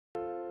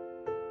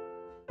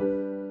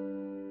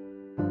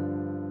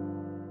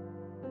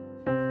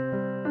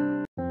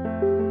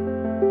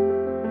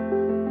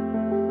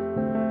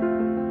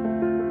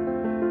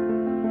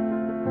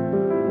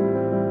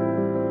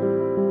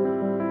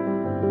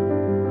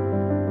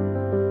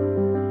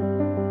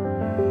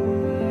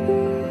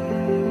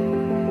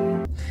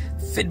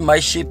Feed My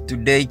Sheep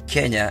Today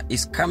Kenya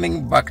is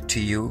coming back to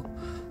you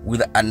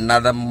with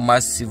another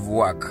massive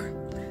work.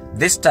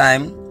 This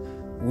time,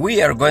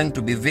 we are going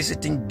to be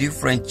visiting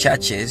different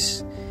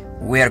churches.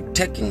 We are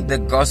taking the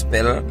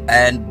gospel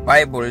and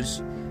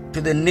Bibles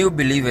to the new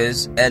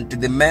believers and to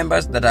the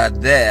members that are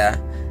there,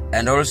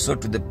 and also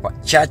to the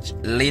church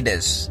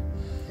leaders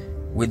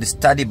with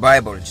study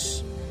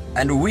Bibles.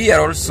 And we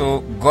are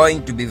also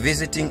going to be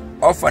visiting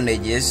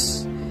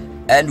orphanages,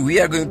 and we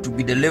are going to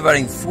be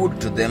delivering food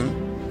to them.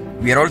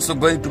 We are also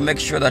going to make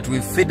sure that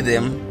we feed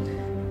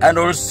them, and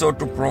also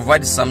to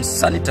provide some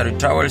sanitary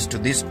towels to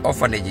these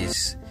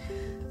orphanages.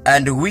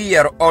 And we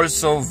are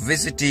also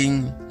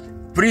visiting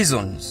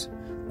prisons,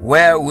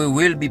 where we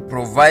will be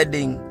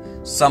providing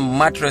some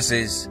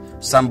mattresses,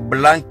 some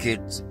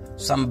blankets,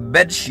 some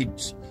bed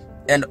sheets,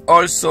 and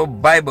also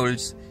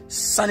Bibles,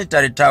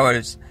 sanitary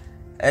towels,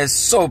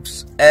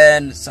 soaps,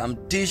 and some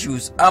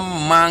tissues,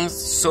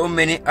 amongst so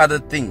many other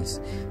things.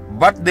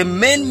 But the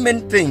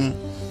main thing,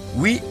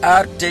 we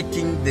are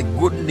taking the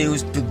good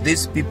news to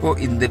these people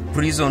in the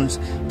prisons,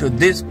 to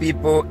these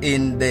people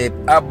in the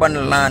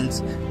urban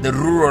lands, the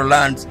rural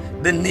lands.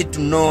 They need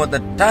to know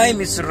that time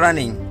is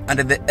running and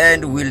the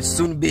end will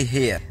soon be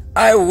here.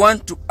 I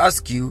want to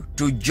ask you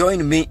to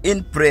join me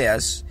in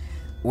prayers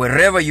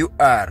wherever you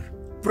are.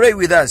 Pray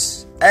with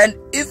us, and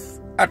if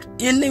at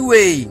any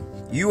way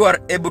you are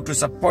able to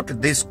support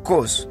this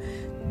cause,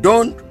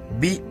 don't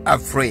be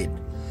afraid.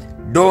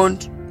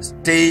 Don't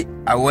stay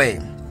away.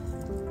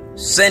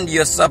 Send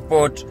your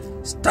support.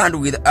 Stand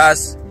with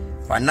us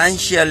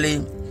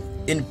financially,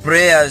 in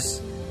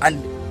prayers,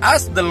 and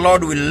ask the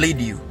Lord will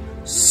lead you,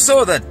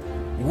 so that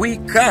we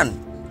can,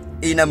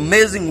 in an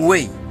amazing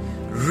way,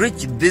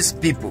 reach these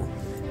people,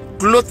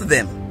 clothe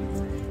them,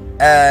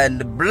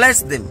 and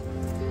bless them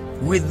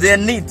with their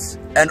needs,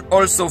 and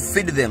also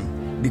feed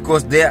them,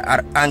 because they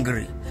are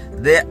hungry,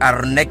 they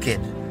are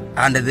naked,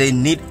 and they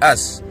need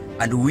us,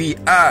 and we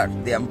are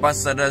the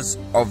ambassadors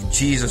of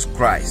Jesus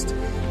Christ.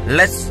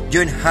 Let's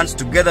join hands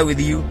together with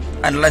you,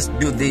 and let's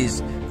do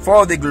this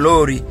for the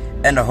glory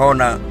and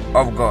honor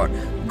of God.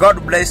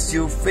 God bless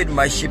you. Feed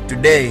My Sheep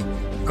today.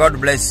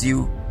 God bless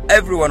you,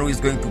 everyone who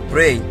is going to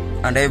pray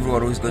and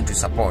everyone who is going to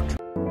support.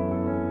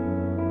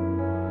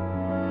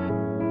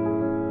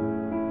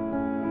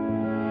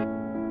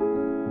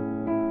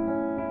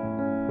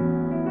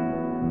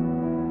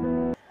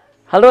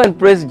 Hello and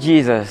praise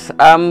Jesus.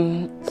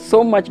 I'm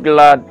so much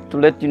glad to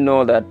let you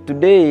know that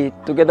today,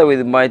 together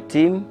with my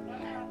team,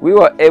 we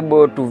were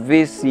able to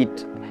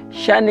visit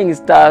Shining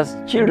Stars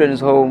Children's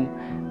Home,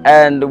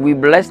 and we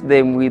blessed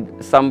them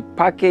with some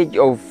package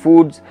of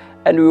foods,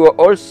 and we were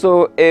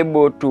also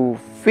able to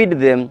feed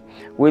them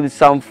with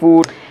some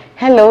food.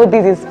 Hello,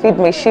 this is Feed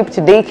My Sheep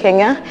Today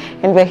Kenya,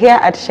 and we're here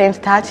at Shining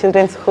Star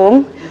Children's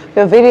Home.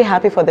 We're very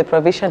happy for the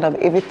provision of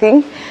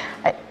everything.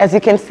 As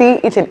you can see,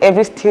 each and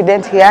every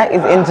student here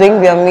is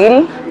enjoying their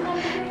meal,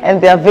 and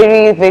they are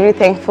very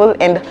thankful.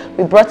 And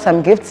we brought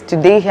some gifts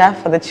today here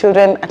for the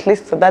children, at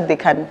least so that they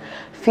can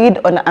feed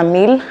on a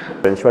meal.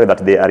 Ensure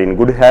that they are in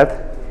good health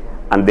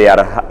and they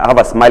have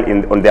a smile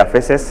on their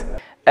faces.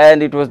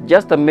 And it was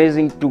just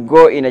amazing to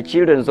go in a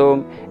children's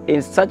home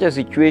in such a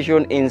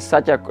situation, in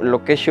such a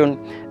location,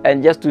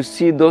 and just to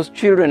see those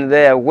children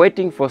there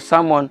waiting for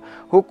someone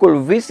who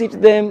could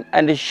visit them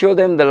and show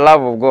them the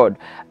love of God.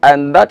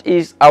 And that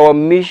is our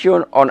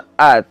mission on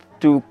earth,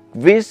 to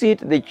visit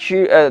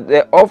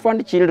the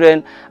orphaned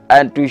children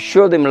and to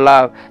show them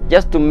love,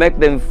 just to make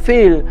them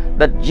feel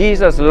that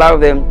Jesus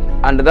loves them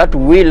and that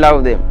we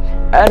love them.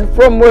 And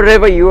from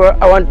wherever you are,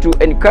 I want to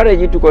encourage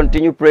you to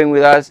continue praying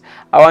with us.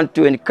 I want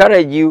to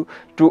encourage you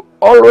to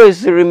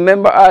always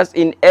remember us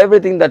in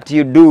everything that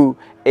you do,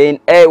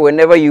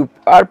 whenever you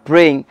are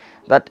praying,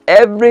 that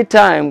every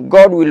time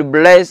God will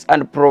bless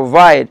and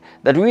provide,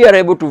 that we are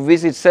able to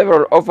visit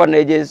several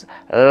orphanages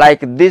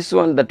like this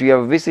one that we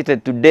have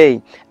visited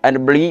today,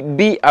 and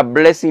be a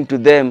blessing to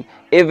them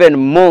even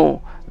more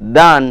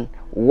than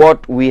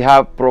what we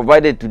have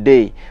provided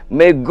today.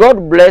 May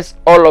God bless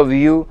all of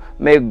you.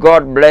 May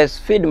God bless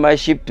Feed My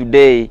Sheep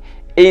Today,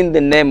 in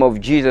the name of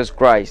Jesus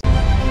Christ.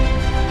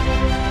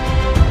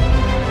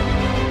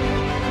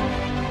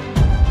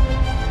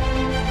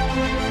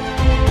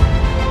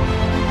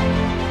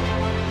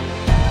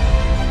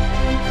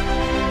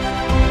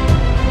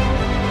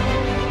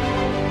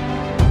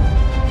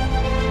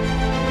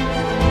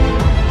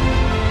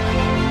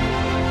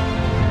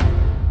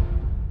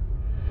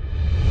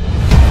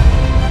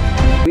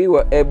 We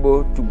were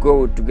able to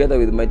go together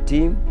with my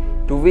team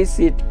to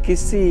visit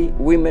Kisii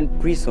Women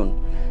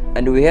Prison,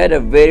 and we had a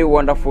very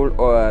wonderful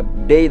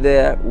day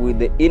there with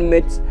the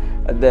inmates,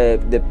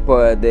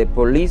 the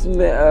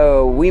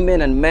policemen,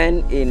 women and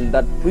men in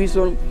that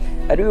prison,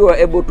 and we were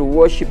able to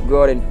worship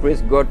God and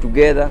praise God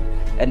together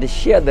and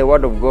share the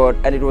word of God,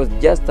 and it was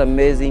just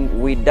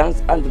amazing. We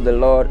danced unto the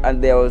Lord,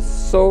 and they were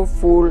so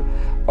full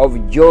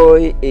of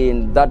joy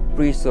in that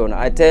prison.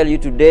 I tell you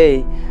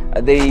today,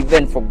 they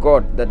even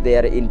forgot that they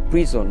are in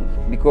prison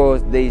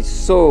because they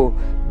saw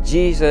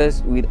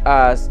Jesus with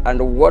us,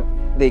 and what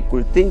they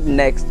could think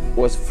next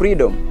was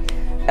freedom.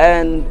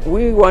 And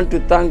we want to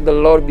thank the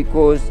Lord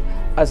because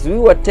as we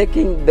were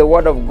taking the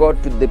word of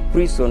God to the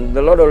prison,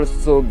 the Lord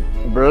also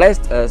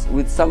blessed us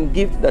with some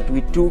gifts that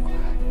we took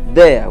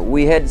there.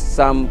 We had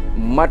some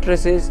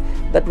mattresses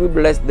that we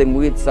blessed them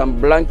with, some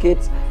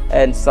blankets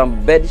and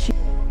some bed sheets.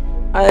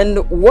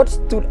 And what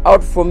stood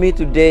out for me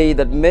today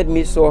that made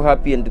me so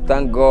happy and to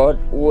thank God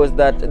was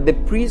that the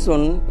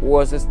prison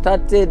was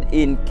started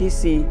in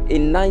Kisii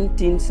in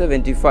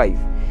 1975.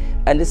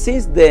 And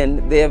since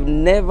then, they have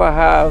never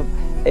had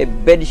a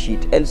bed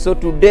sheet. And so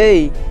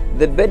today,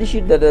 the bed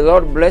sheet that the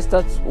Lord blessed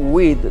us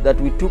with that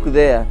we took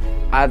there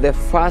are the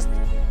first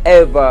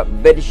ever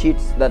bed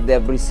sheets that they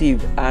have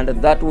received. And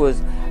that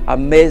was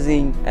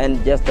amazing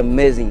and just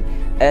amazing.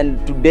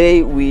 And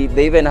today,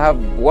 they even have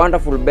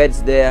wonderful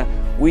beds there,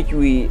 which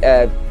we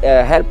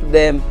help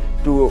them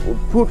to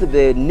put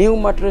the new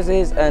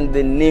mattresses and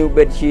the new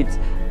bed sheets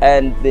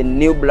and the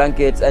new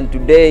blankets. And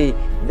today,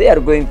 they are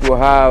going to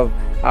have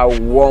a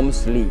warm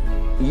sleep.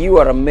 You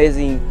are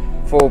amazing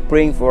for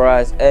praying for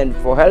us and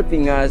for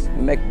helping us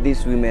make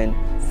these women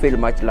feel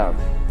much love.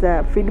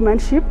 The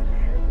freedmanship,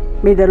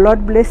 may the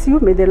Lord bless you,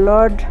 may the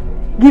Lord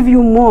give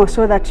you more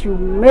so that you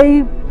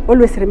may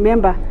always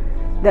remember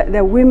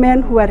the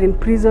women who are in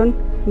prison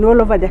and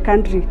all over the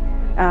country,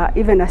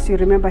 even as you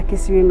remember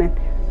Kisii women.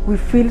 We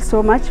feel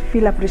so much,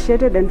 feel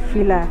appreciated and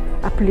feel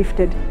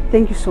uplifted.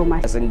 Thank you so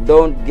much. And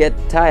don't get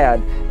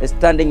tired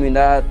standing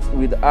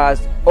with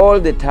us all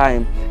the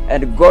time.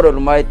 And God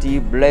Almighty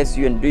bless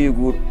you and do you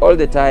good all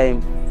the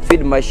time.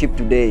 Feed my sheep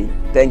today.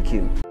 Thank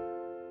you.